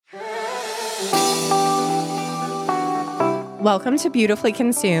Welcome to Beautifully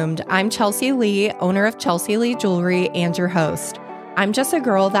Consumed. I'm Chelsea Lee, owner of Chelsea Lee Jewelry and your host. I'm just a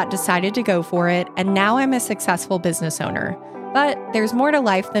girl that decided to go for it, and now I'm a successful business owner. But there's more to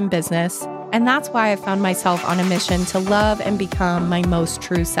life than business, and that's why I found myself on a mission to love and become my most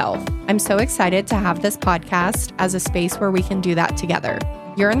true self. I'm so excited to have this podcast as a space where we can do that together.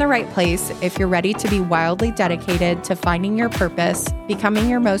 You're in the right place if you're ready to be wildly dedicated to finding your purpose, becoming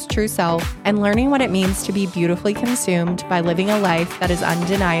your most true self, and learning what it means to be beautifully consumed by living a life that is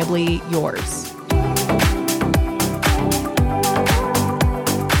undeniably yours.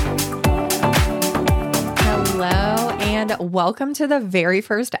 Hello, and welcome to the very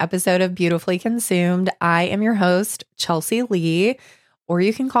first episode of Beautifully Consumed. I am your host, Chelsea Lee, or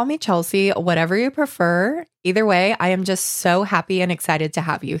you can call me Chelsea, whatever you prefer. Either way, I am just so happy and excited to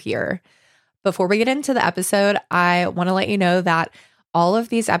have you here. Before we get into the episode, I want to let you know that all of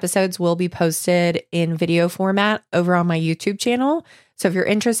these episodes will be posted in video format over on my YouTube channel. So if you're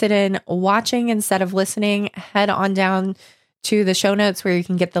interested in watching instead of listening, head on down to the show notes where you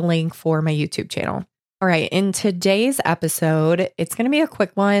can get the link for my YouTube channel. All right, in today's episode, it's going to be a quick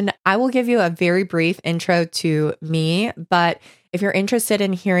one. I will give you a very brief intro to me, but if you're interested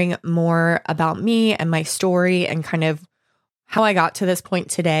in hearing more about me and my story and kind of how I got to this point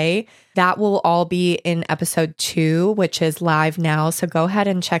today, that will all be in episode 2, which is live now. So go ahead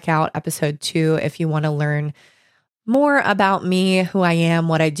and check out episode 2 if you want to learn more about me, who I am,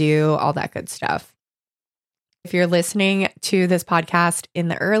 what I do, all that good stuff. If you're listening to this podcast in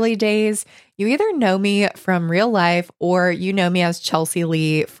the early days, you either know me from real life or you know me as Chelsea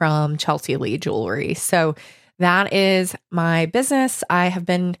Lee from Chelsea Lee Jewelry. So that is my business. I have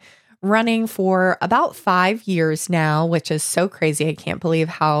been running for about 5 years now, which is so crazy. I can't believe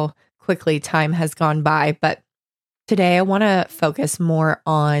how quickly time has gone by. But today I want to focus more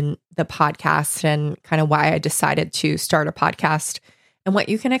on the podcast and kind of why I decided to start a podcast and what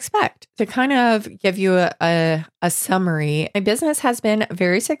you can expect. To kind of give you a summary, my business has been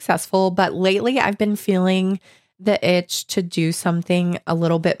very successful, but lately I've been feeling the itch to do something a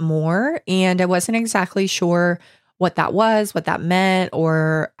little bit more. And I wasn't exactly sure what that was, what that meant,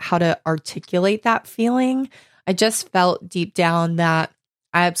 or how to articulate that feeling. I just felt deep down that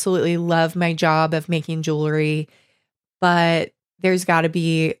I absolutely love my job of making jewelry, but there's got to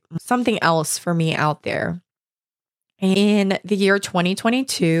be something else for me out there. In the year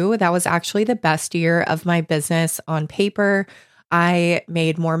 2022, that was actually the best year of my business on paper. I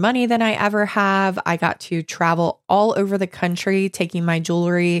made more money than I ever have. I got to travel all over the country, taking my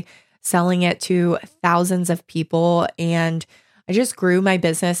jewelry, selling it to thousands of people. And I just grew my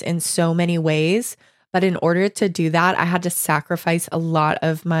business in so many ways. But in order to do that, I had to sacrifice a lot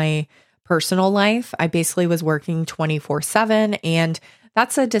of my personal life. I basically was working 24/7. And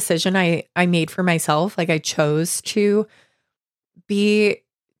that's a decision I made for myself. Like I chose to be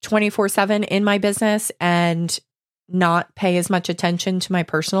 24/7 in my business and not pay as much attention to my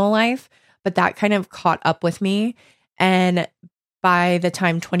personal life, but that kind of caught up with me. And by the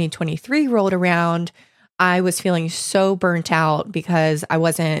time 2023 rolled around, I was feeling so burnt out because I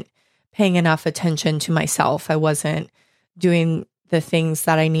wasn't paying enough attention to myself. I wasn't doing the things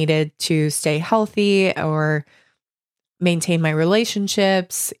that I needed to stay healthy or maintain my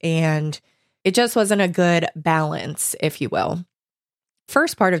relationships, and it just wasn't a good balance, if you will.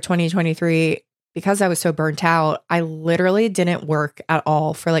 First part of 2023, because I was so burnt out, I literally didn't work at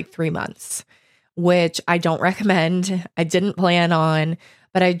all for like 3 months, which I don't recommend. I didn't plan on,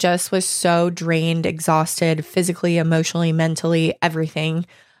 but I just was so drained, exhausted, physically, emotionally, mentally, everything.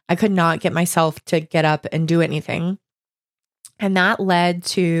 I could not get myself to get up and do anything. And that led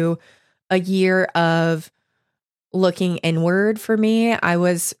to a year of looking inward for me. I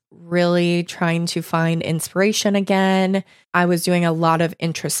was really trying to find inspiration again. I was doing a lot of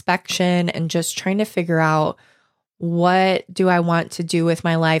introspection and just trying to figure out, what do I want to do with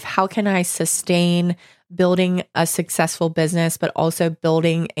my life? How can I sustain building a successful business, but also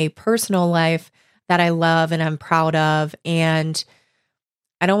building a personal life that I love and I'm proud of? And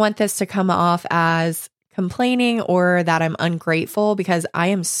I don't want this to come off as complaining or that I'm ungrateful, because I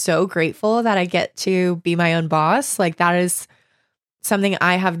am so grateful that I get to be my own boss. Like that is something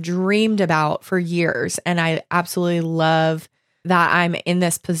I have dreamed about for years. And I absolutely love that I'm in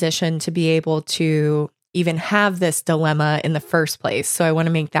this position to be able to even have this dilemma in the first place. So I want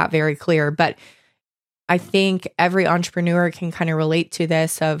to make that very clear. But I think every entrepreneur can kind of relate to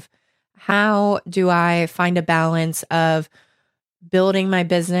this of, how do I find a balance of building my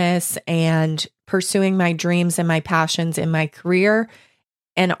business and pursuing my dreams and my passions in my career,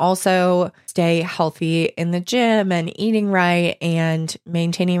 and also stay healthy in the gym and eating right and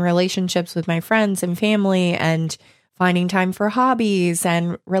maintaining relationships with my friends and family and finding time for hobbies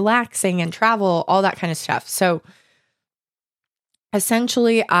and relaxing and travel, all that kind of stuff. So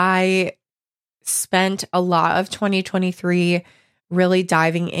essentially, I spent a lot of 2023 really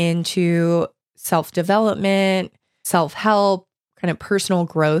diving into self-development, self-help, kind of personal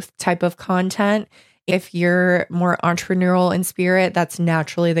growth type of content. If you're more entrepreneurial in spirit, that's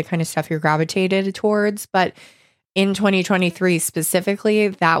naturally the kind of stuff you're gravitated towards. But in 2023 specifically,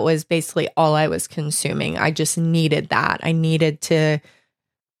 that was basically all I was consuming. I just needed that. I needed to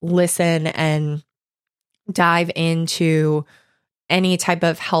listen and dive into any type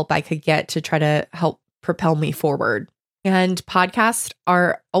of help I could get to try to help propel me forward. And podcasts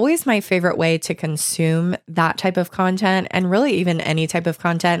are always my favorite way to consume that type of content, and really even any type of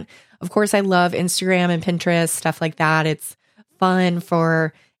content. Of course, I love Instagram and Pinterest, stuff like that. It's fun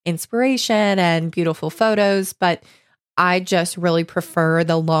for inspiration and beautiful photos, but I just really prefer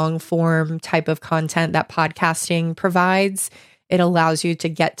the long form type of content that podcasting provides. It allows you to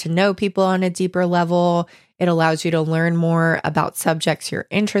get to know people on a deeper level. It allows you to learn more about subjects you're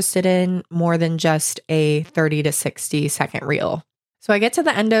interested in, more than just a 30 to 60 second reel. So I get to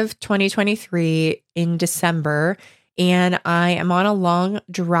the end of 2023 in December, and I am on a long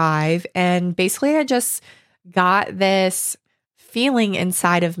drive. And basically, I just got this feeling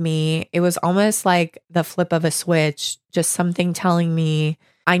inside of me. It was almost like the flip of a switch, just something telling me,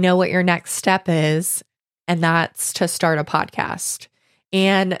 I know what your next step is, and that's to start a podcast.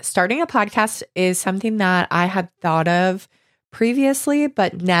 And starting a podcast is something that I had thought of previously,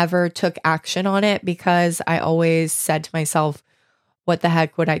 but never took action on it because I always said to myself, what the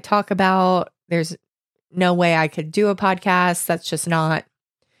heck would I talk about? There's no way I could do a podcast. That's just not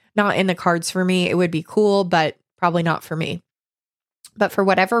in the cards for me. It would be cool, but probably not for me. But for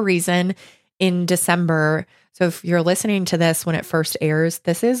whatever reason, in December, so if you're listening to this when it first airs,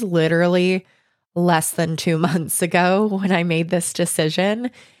 this is literally less than 2 months ago when I made this decision.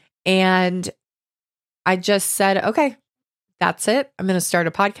 And I just said, okay, that's it. I'm going to start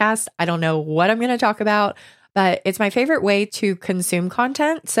a podcast. I don't know what I'm going to talk about, but it's my favorite way to consume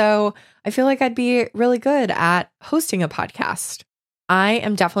content. So I feel like I'd be really good at hosting a podcast. I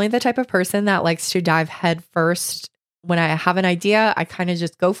am definitely the type of person that likes to dive head first. When I have an idea, I kind of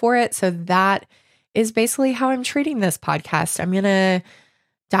just go for it. So that is basically how I'm treating this podcast. I'm going to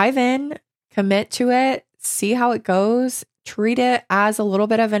dive in, commit to it, see how it goes, treat it as a little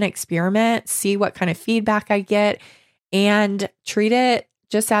bit of an experiment, see what kind of feedback I get, and treat it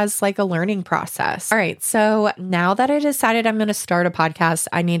just as like a learning process. All right. So now that I decided I'm going to start a podcast,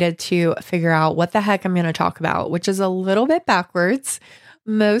 I needed to figure out what the heck I'm going to talk about, which is a little bit backwards.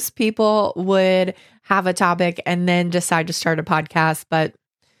 Most people would have a topic and then decide to start a podcast, but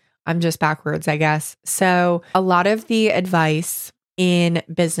I'm just backwards, I guess. So a lot of the advice in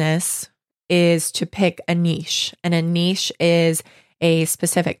business is to pick a niche, and a niche is a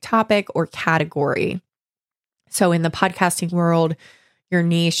specific topic or category. So in the podcasting world, your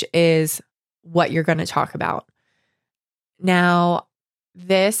niche is what you're going to talk about. Now,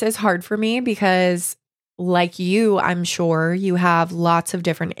 this is hard for me because, like you, I'm sure you have lots of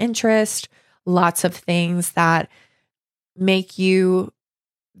different interests, lots of things that make you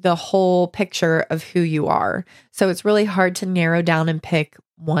the whole picture of who you are. So it's really hard to narrow down and pick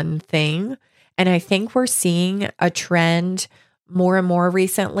one thing. And I think we're seeing a trend more and more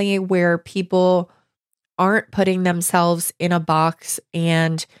recently where people aren't putting themselves in a box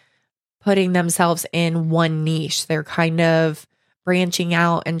and putting themselves in one niche. They're kind of branching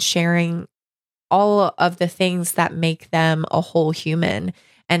out and sharing all of the things that make them a whole human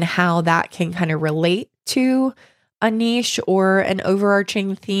and how that can kind of relate to a niche or an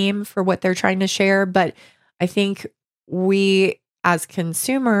overarching theme for what they're trying to share. But I think we as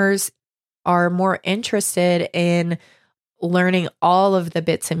consumers are more interested in learning all of the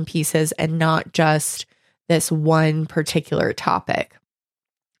bits and pieces and not just this one particular topic.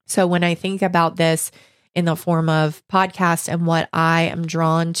 So when I think about this in the form of podcast and what I am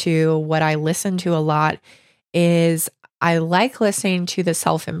drawn to, what I listen to a lot is I like listening to the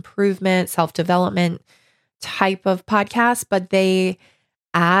self-improvement, self-development type of podcast, but they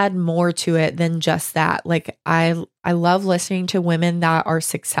add more to it than just that. Like I love listening to women that are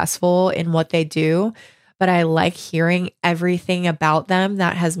successful in what they do, but I like hearing everything about them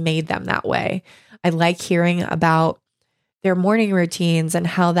that has made them that way. I like hearing about their morning routines and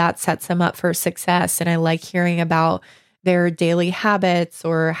how that sets them up for success. And I like hearing about their daily habits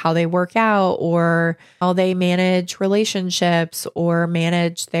or how they work out or how they manage relationships or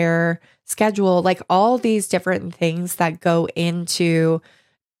manage their schedule, like all these different things that go into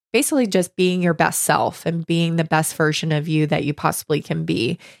basically just being your best self and being the best version of you that you possibly can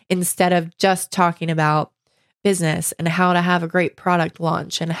be, instead of just talking about business and how to have a great product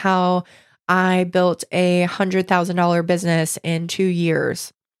launch and how I built a $100,000 business in 2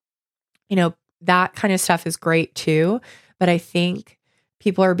 years. That kind of stuff is great too. But I think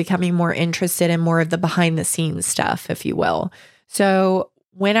people are becoming more interested in more of the behind the scenes stuff, if you will. So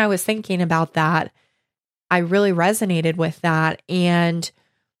when I was thinking about that, I really resonated with that. And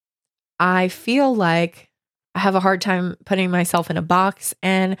I feel like I have a hard time putting myself in a box,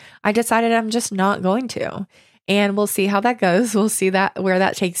 and I decided I'm just not going to. And we'll see how that goes. We'll see where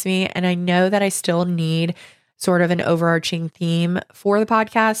that takes me. And I know that I still need sort of an overarching theme for the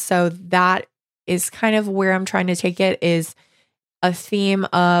podcast. So that is kind of where I'm trying to take it, is a theme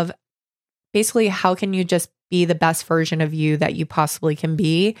of basically how can you just be the best version of you that you possibly can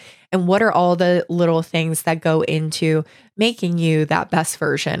be? And what are all the little things that go into making you that best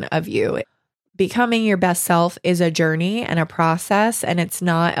version of you? Becoming your best self is a journey and a process, and it's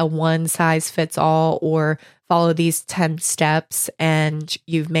not a one size fits all or follow these 10 steps and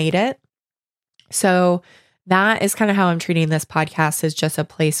you've made it. So that is kind of how I'm treating this podcast, is just a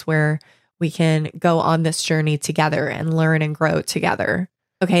place where we can go on this journey together and learn and grow together.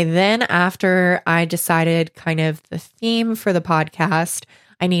 Okay, then after I decided kind of the theme for the podcast,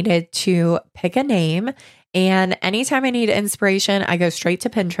 I needed to pick a name. And anytime I need inspiration, I go straight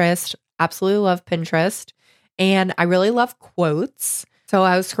to Pinterest. Absolutely love Pinterest. And I really love quotes. So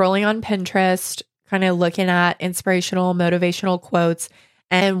I was scrolling on Pinterest, kind of looking at inspirational, motivational quotes.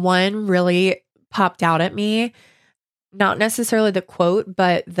 And one really popped out at me. Not necessarily the quote,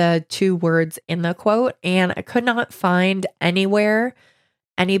 but the two words in the quote. And I could not find anywhere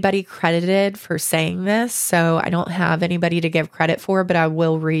anybody credited for saying this. So I don't have anybody to give credit for, but I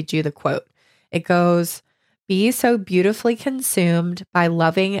will read you the quote. It goes, "Be so beautifully consumed by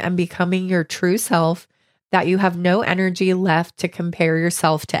loving and becoming your true self that you have no energy left to compare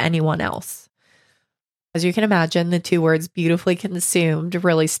yourself to anyone else." As you can imagine, the two words beautifully consumed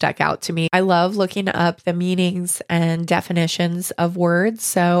really stuck out to me. I love looking up the meanings and definitions of words.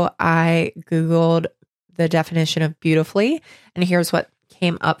 So I Googled the definition of beautifully, and here's what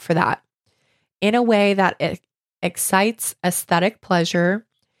came up for that. In a way that it excites aesthetic pleasure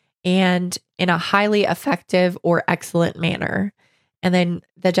and in a highly effective or excellent manner. And then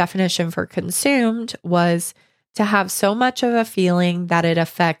the definition for consumed was to have so much of a feeling that it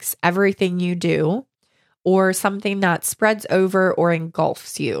affects everything you do, or something that spreads over or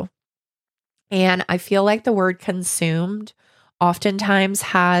engulfs you. And I feel like the word consumed oftentimes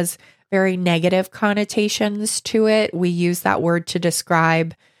has very negative connotations to it. We use that word to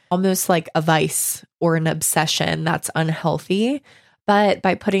describe almost like a vice or an obsession that's unhealthy. But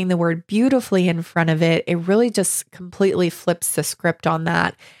by putting the word beautifully in front of it, it really just completely flips the script on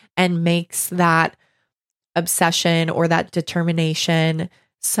that and makes that obsession or that determination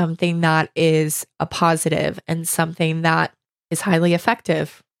something that is a positive and something that is highly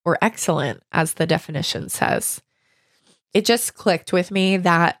effective or excellent, as the definition says. It just clicked with me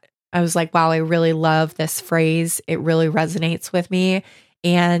that I was like, wow, I really love this phrase. It really resonates with me.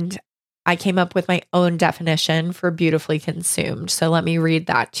 And I came up with my own definition for beautifully consumed. So let me read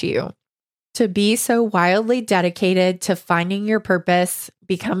that to you. To be so wildly dedicated to finding your purpose,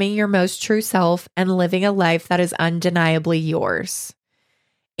 becoming your most true self, and living a life that is undeniably yours.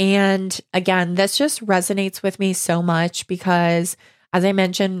 And again, this just resonates with me so much because, as I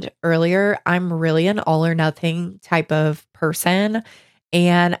mentioned earlier, I'm really an all or nothing type of person.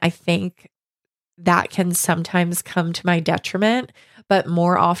 And I think that can sometimes come to my detriment. But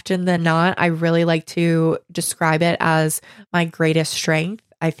more often than not, I really like to describe it as my greatest strength.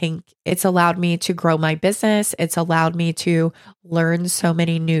 I think it's allowed me to grow my business. It's allowed me to learn so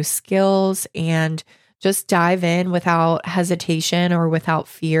many new skills and just dive in without hesitation or without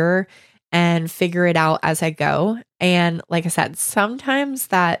fear and figure it out as I go. And like I said, sometimes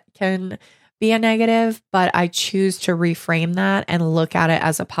that can be a negative, but I choose to reframe that and look at it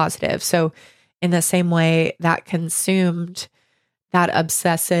as a positive. So in the same way that consumed, that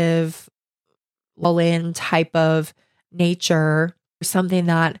obsessive, all-in type of nature, something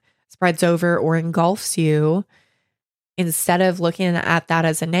that spreads over or engulfs you, instead of looking at that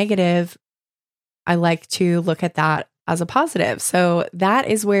as a negative, I like to look at that as a positive. So that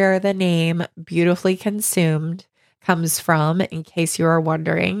is where the name Beautifully Consumed comes from, in case you are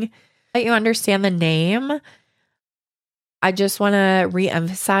wondering. Let you understand the name, I just want to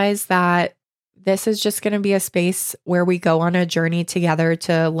reemphasize that this is just going to be a space where we go on a journey together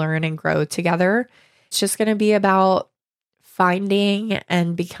to learn and grow together. It's just going to be about finding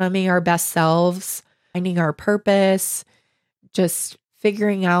and becoming our best selves, finding our purpose, just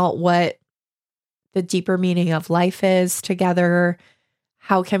figuring out what the deeper meaning of life is together.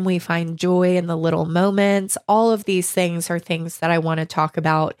 How can we find joy in the little moments? All of these things are things that I want to talk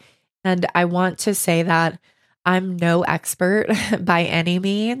about. And I want to say that I'm no expert by any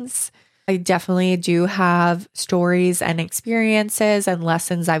means. I definitely do have stories and experiences and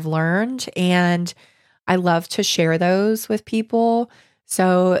lessons I've learned, and I love to share those with people.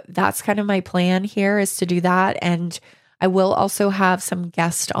 So that's kind of my plan here, is to do that. And I will also have some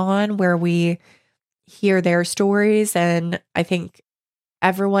guests on where we hear their stories. And I think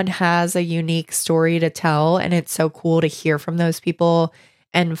everyone has a unique story to tell. And it's so cool to hear from those people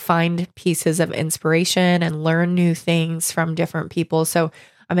and find pieces of inspiration and learn new things from different people. So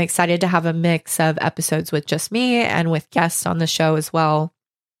I'm excited to have a mix of episodes with just me and with guests on the show as well.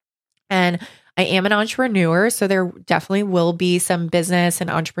 And I am an entrepreneur, so there definitely will be some business and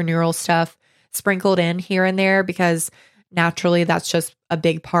entrepreneurial stuff sprinkled in here and there, because naturally that's just a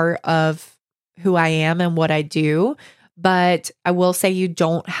big part of who I am and what I do. But I will say you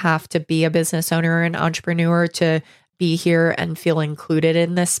don't have to be a business owner or an entrepreneur to be here and feel included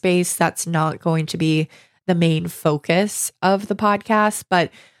in this space. That's not going to be the main focus of the podcast,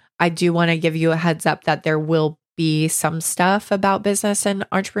 but I do want to give you a heads up that there will be some stuff about business and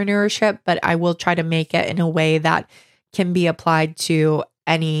entrepreneurship, but I will try to make it in a way that can be applied to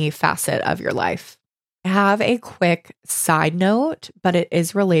any facet of your life. I have a quick side note, but it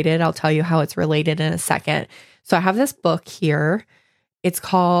is related. I'll tell you how it's related in a second. So I have this book here. It's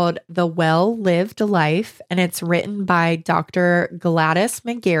called The Well-Lived Life, and it's written by Dr. Gladys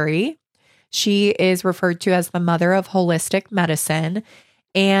McGarey. She is referred to as the mother of holistic medicine.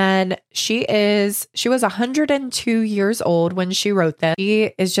 And she was 102 years old when she wrote this.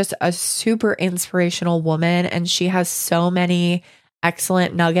 She is just a super inspirational woman, and she has so many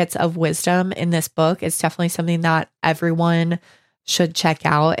excellent nuggets of wisdom in this book. It's definitely something that everyone should check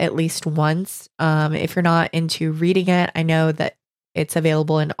out at least once. If you're not into reading it, I know that it's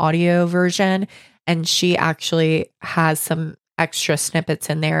available in audio version, and she actually has some extra snippets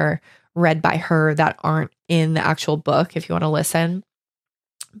in there read by her that aren't in the actual book if you want to listen.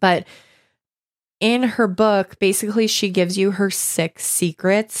 But in her book, basically, she gives you her 6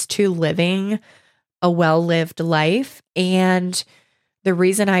 secrets to living a well-lived life. And the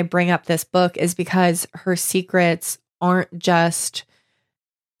reason I bring up this book is because her secrets aren't just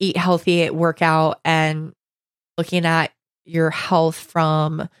eat healthy, work out, and looking at your health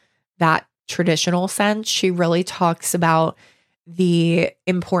from that traditional sense. She really talks about the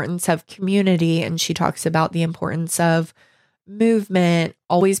importance of community, and she talks about the importance of movement,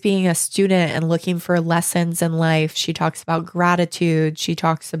 always being a student and looking for lessons in life. She talks about gratitude. She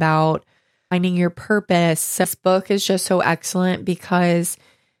talks about finding your purpose. This book is just so excellent because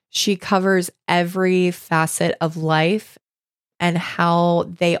she covers every facet of life and how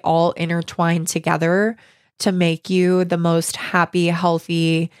they all intertwine together to make you the most happy,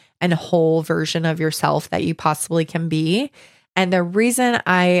 healthy, and whole version of yourself that you possibly can be. And the reason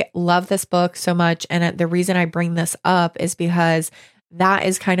I love this book so much, and the reason I bring this up, is because that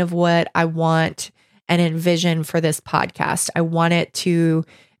is kind of what I want and envision for this podcast. I want it to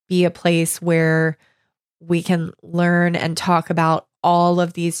be a place where we can learn and talk about all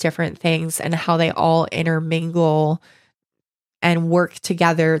of these different things and how they all intermingle and work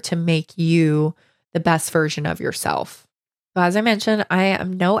together to make you the best version of yourself. So as I mentioned, I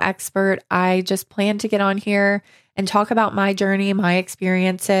am no expert. I just plan to get on here and talk about my journey, my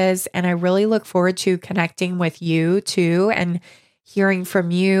experiences, and I really look forward to connecting with you too and hearing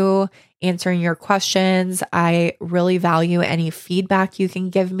from you, answering your questions. I really value any feedback you can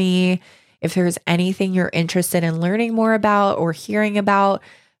give me. If there's anything you're interested in learning more about or hearing about,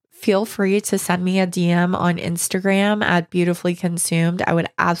 feel free to send me a DM on Instagram at Beautifully Consumed. I would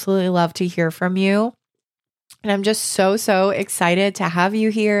absolutely love to hear from you. And I'm just so excited to have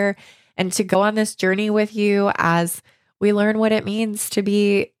you here and to go on this journey with you as we learn what it means to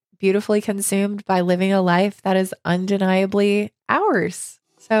be beautifully consumed by living a life that is undeniably ours.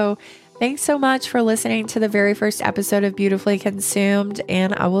 So thanks so much for listening to the very first episode of Beautifully Consumed,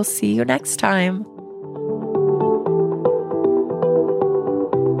 and I will see you next time.